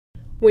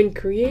When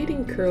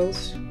creating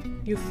curls,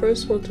 you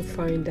first want to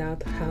find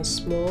out how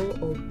small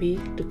or big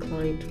the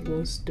client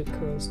wants the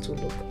curls to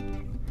look.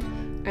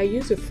 I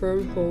use a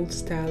firm hold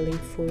styling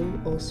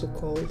foam, also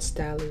called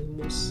styling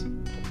mousse.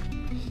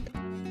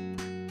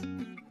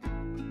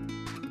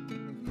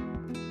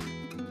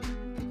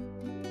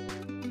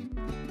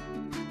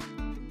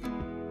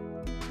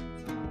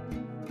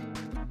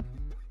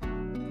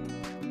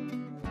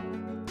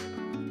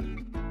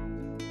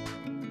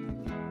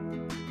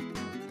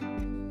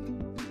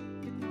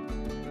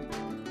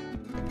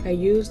 I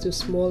used the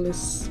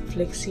smallest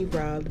flexi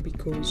rod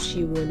because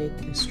she wanted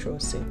a straw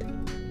set.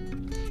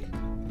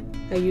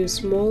 I used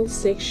small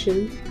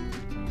section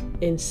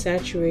and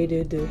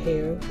saturated the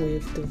hair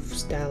with the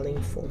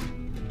styling foam.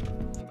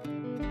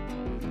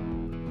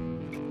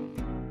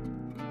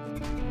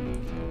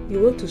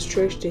 You want to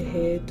stretch the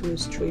hair to a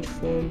straight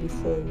form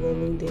before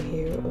rolling the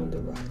hair on the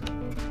rod.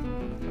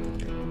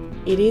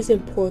 It is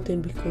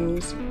important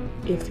because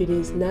if it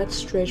is not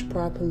stretched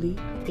properly,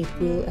 it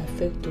will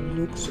affect the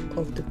looks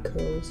of the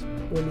curls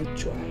when it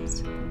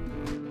dries.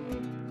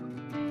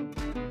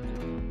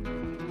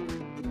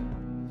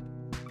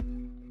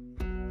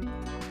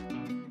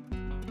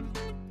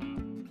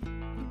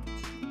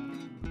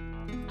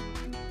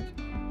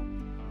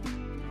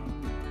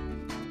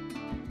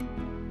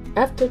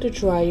 After the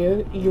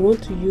dryer, you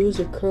want to use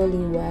a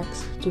curling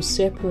wax to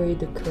separate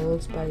the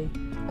curls by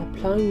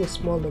applying a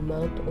small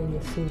amount on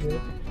your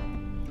finger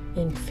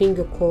and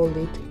finger curl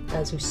it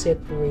as you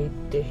separate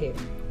the hair.